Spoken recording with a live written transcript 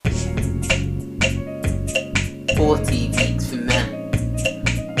40 weeks for men.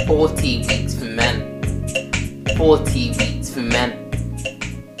 40 weeks for men. 40 weeks for men.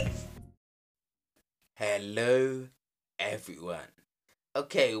 Hello, everyone.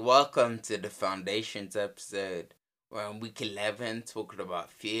 Okay, welcome to the Foundations episode. We're on week 11 talking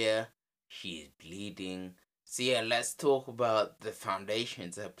about fear. She is bleeding. So yeah, let's talk about the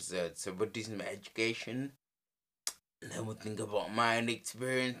Foundations episode. So we'll do some education. And then we'll think about my own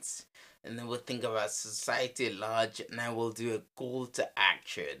experience. And then we'll think about society at large, and then we'll do a call to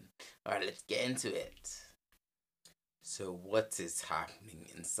action. Alright, let's get into it. So what is happening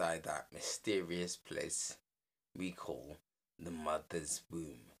inside that mysterious place we call the mother's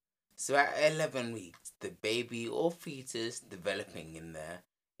womb? So at 11 weeks, the baby or fetus developing in there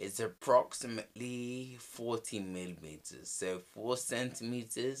is approximately 40 millimeters. So 4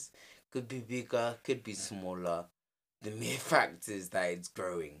 centimeters, could be bigger, could be smaller. The mere fact is that it's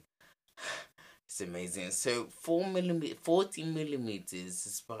growing. It's amazing. So 40 millimeters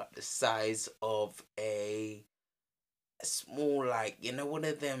is about the size of a small, like, one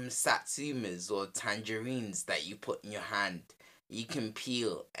of them satsumas or tangerines that you put in your hand. You can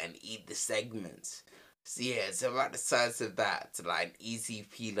peel and eat the segments. So yeah, it's about the size of that, like an easy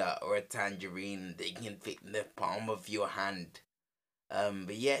peeler or a tangerine that you can fit in the palm of your hand.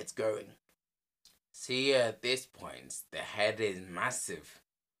 But yeah, it's growing. So yeah, at this point, the head is massive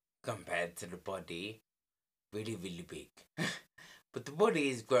compared to the body. Really, really big. But the body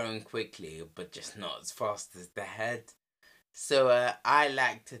is growing quickly, but just not as fast as the head. So I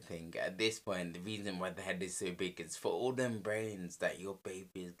like to think at this point, the reason why the head is so big is for all them brains that your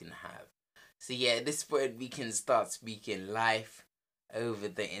baby is going to have. So yeah, at this point we can start speaking life over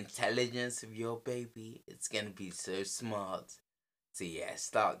the intelligence of your baby. It's going to be so smart. So yeah,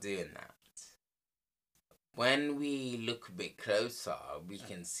 start doing that. When we look a bit closer, we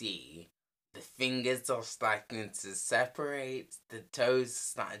can see the fingers are starting to separate, the toes are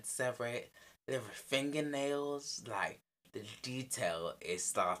starting to separate, the fingernails, like the detail is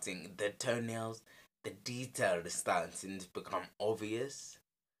starting, the toenails, the detail is starting to become obvious.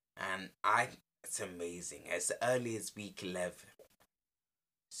 And it's amazing, as early as week 11.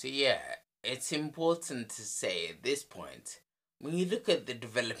 So yeah, it's important to say at this point, when you look at the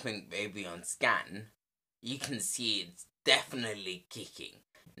developing baby on scan, you can see it's definitely kicking.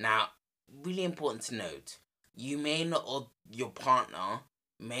 Now, really important to note, you may not, or your partner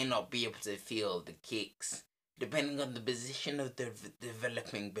may not be able to feel the kicks, depending on the position of the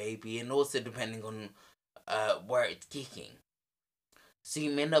developing baby, and also depending on where it's kicking. So you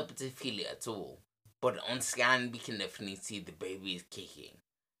may not be able to feel it at all. But on scan, we can definitely see the baby is kicking.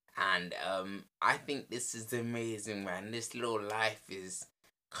 And I think this is amazing, man. This little life is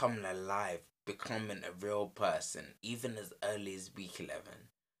coming alive, becoming a real person, even as early as week 11.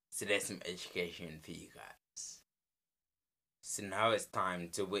 So there's some education for you guys. So now it's time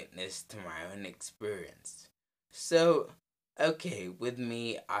to witness to my own experience. So, okay, with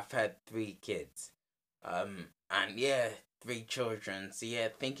me, I've had 3 kids. And yeah, 3 children. So yeah,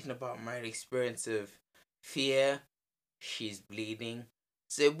 thinking about my experience of fear, she's bleeding.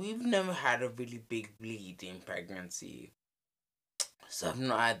 So we've never had a really big bleed in pregnancy. So I've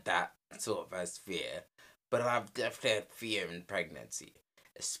not had that sort of as fear. But I've definitely had fear in pregnancy.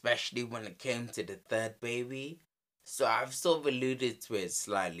 Especially when it came to the 3rd baby. So I've sort of alluded to it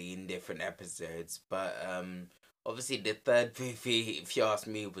slightly in different episodes. But obviously the 3rd baby, if you ask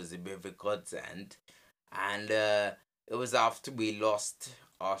me, was a bit of a godsend. And it was after we lost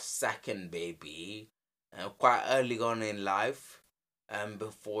our 2nd baby quite early on in life.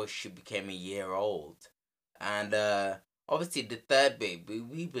 Before she became a year old. And obviously the 3rd baby,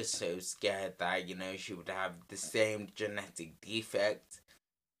 we were so scared that, she would have the same genetic defect,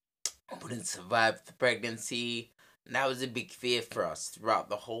 wouldn't survive the pregnancy. And that was a big fear for us throughout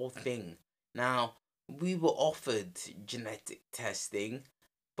the whole thing. Now, we were offered genetic testing,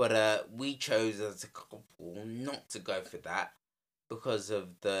 but we chose as a couple not to go for that because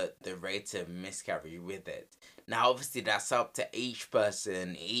of the rate of miscarriage with it. Now, obviously, that's up to each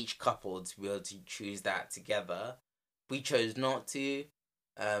person, each couple to be able to choose that together. We chose not to,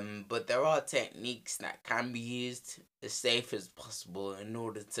 but there are techniques that can be used as safe as possible in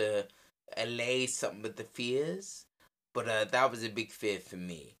order to allay some of the fears. But that was a big fear for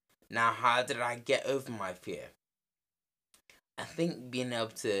me. Now, how did I get over my fear? I think being able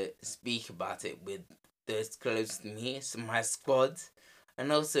to speak about it with those close to me, so my squad,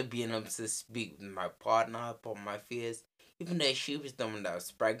 and also being able to speak with my partner about my fears. Even though she was the one that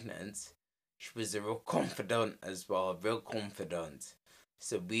was pregnant, she was a real confidant as well, real confidant.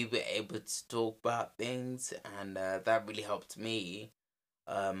 So we were able to talk about things, and that really helped me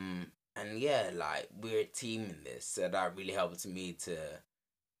And yeah, like we're a team in this, so that really helped me to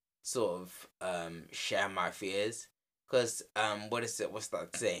sort of share my fears. Because what is it? What's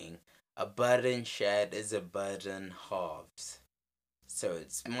that saying? A burden shared is a burden halved. So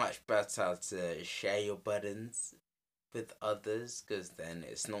it's much better to share your burdens with others, because then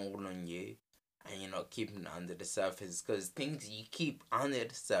it's not all on you, and you're not keeping it under the surface. Because things you keep under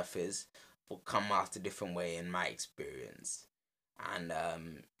the surface will come out a different way, in my experience. And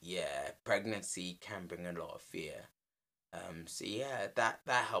yeah, pregnancy can bring a lot of fear. So yeah, that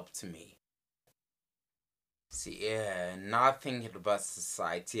helped me. So yeah, now thinking about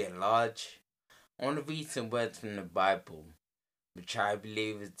society at large, I want to read some words from the Bible, which I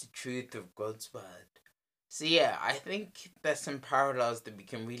believe is the truth of God's word. So yeah, I think there's some parallels that we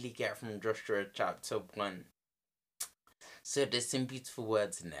can really get from Joshua chapter 1. So there's some beautiful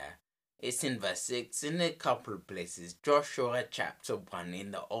words in there. It's in verse 6 in a couple of places. Joshua chapter 1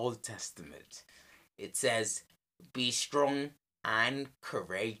 in the Old Testament. It says, "Be strong and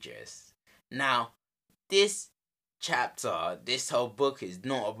courageous." Now, this chapter, this whole book is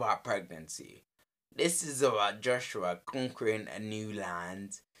not about pregnancy. This is about Joshua conquering a new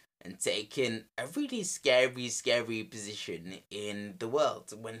land and taking a really scary position in the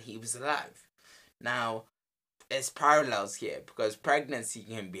world when he was alive. Now, there's parallels here because pregnancy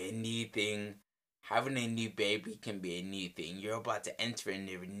can be a new thing, having a new baby can be a new thing. You're about to enter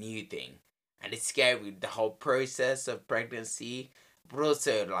into a new thing, and it's scary, the whole process of pregnancy, but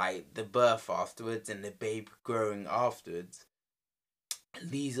also like the birth afterwards and the baby growing afterwards.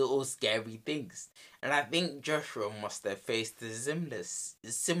 These are all scary things, and I think Joshua must have faced a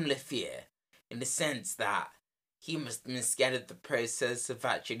similar fear, in the sense that he must have been scared of the process of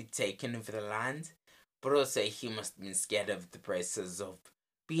actually taking over the land, but also he must have been scared of the process of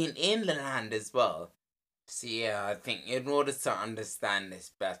being in the land as well. So yeah, I think in order to understand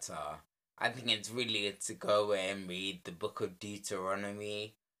this better, I think it's really good to go away and read the book of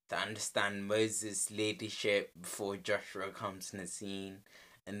Deuteronomy to understand Moses' leadership before Joshua comes on the scene,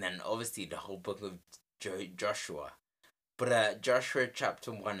 and then obviously the whole book of Joshua. But Joshua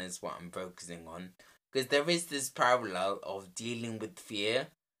chapter 1 is what I'm focusing on, because there is this parallel of dealing with fear,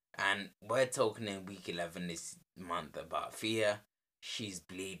 and we're talking in week 11 this month about fear. She's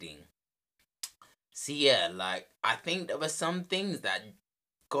bleeding. So yeah, like I think there were some things that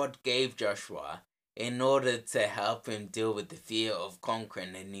God gave Joshua in order to help him deal with the fear of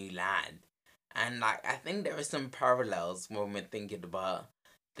conquering a new land. And like I think there are some parallels when we're thinking about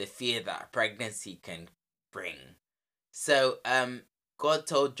the fear that pregnancy can bring. So God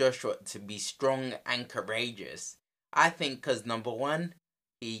told Joshua to be strong and courageous. I think cuz number 1,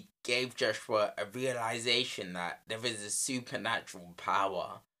 he gave Joshua a realization that there is a supernatural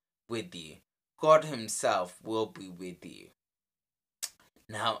power with you. God himself will be with you.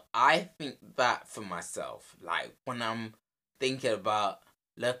 Now, I think that for myself, like when I'm thinking about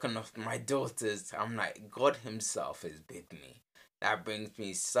looking after my daughters, I'm like, God Himself is with me. That brings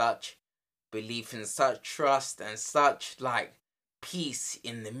me such belief and such trust and such like peace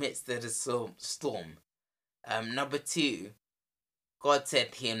in the midst of the storm. Number 2, God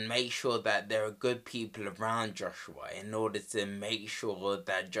said He'll make sure that there are good people around Joshua in order to make sure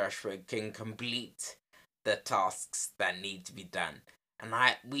that Joshua can complete the tasks that need to be done. And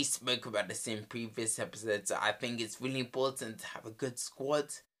we spoke about this in previous episodes. I think it's really important to have a good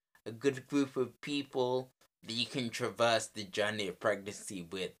squad, a good group of people that you can traverse the journey of pregnancy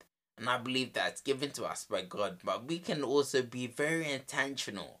with. And I believe that's given to us by God. But we can also be very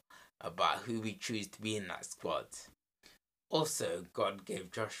intentional about who we choose to be in that squad. Also, God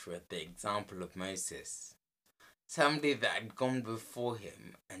gave Joshua the example of Moses, somebody that had gone before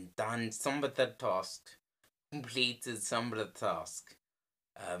him and done some of the task, completed some of the task,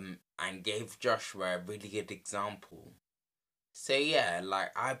 and gave Joshua a really good example. So yeah,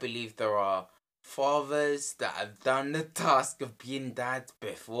 like I believe there are fathers that have done the task of being dads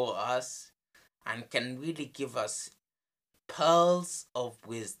before us and can really give us pearls of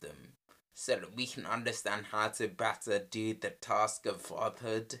wisdom so that we can understand how to better do the task of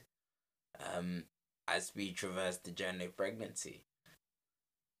fatherhood um, as we traverse the journey of pregnancy.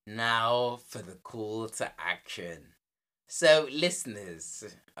 Now for the call to action. So, listeners,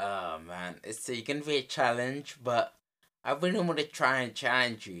 oh man, it's going to be a challenge, but I really want to try and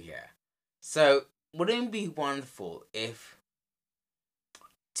challenge you here. So, wouldn't it be wonderful if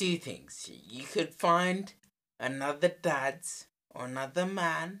two things you could find another dad or another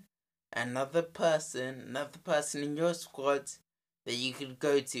person in your squad that you could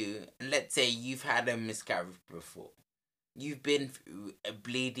go to, and let's say you've had a miscarriage before. You've been through a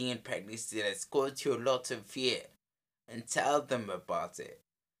bleeding and pregnancy that's caused you a lot of fear, and tell them about it.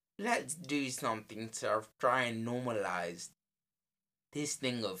 let's do something to try and normalize this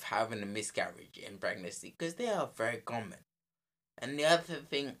thing of having a miscarriage in pregnancy, because they are very common. And the other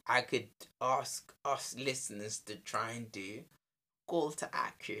thing I could ask us listeners to try and do, call to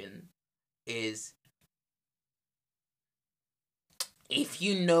action, is if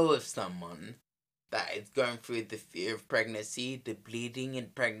you know of someone that is going through the fear of pregnancy, the bleeding in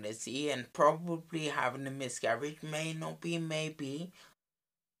pregnancy, and probably having a miscarriage, may not be, maybe,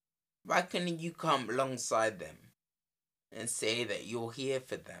 why can't you come alongside them and say that you're here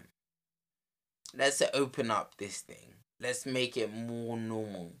for them? Let's open up this thing. Let's make it more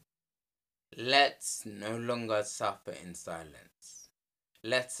normal. Let's no longer suffer in silence.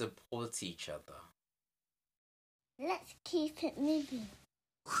 Let's support each other. Let's keep it moving.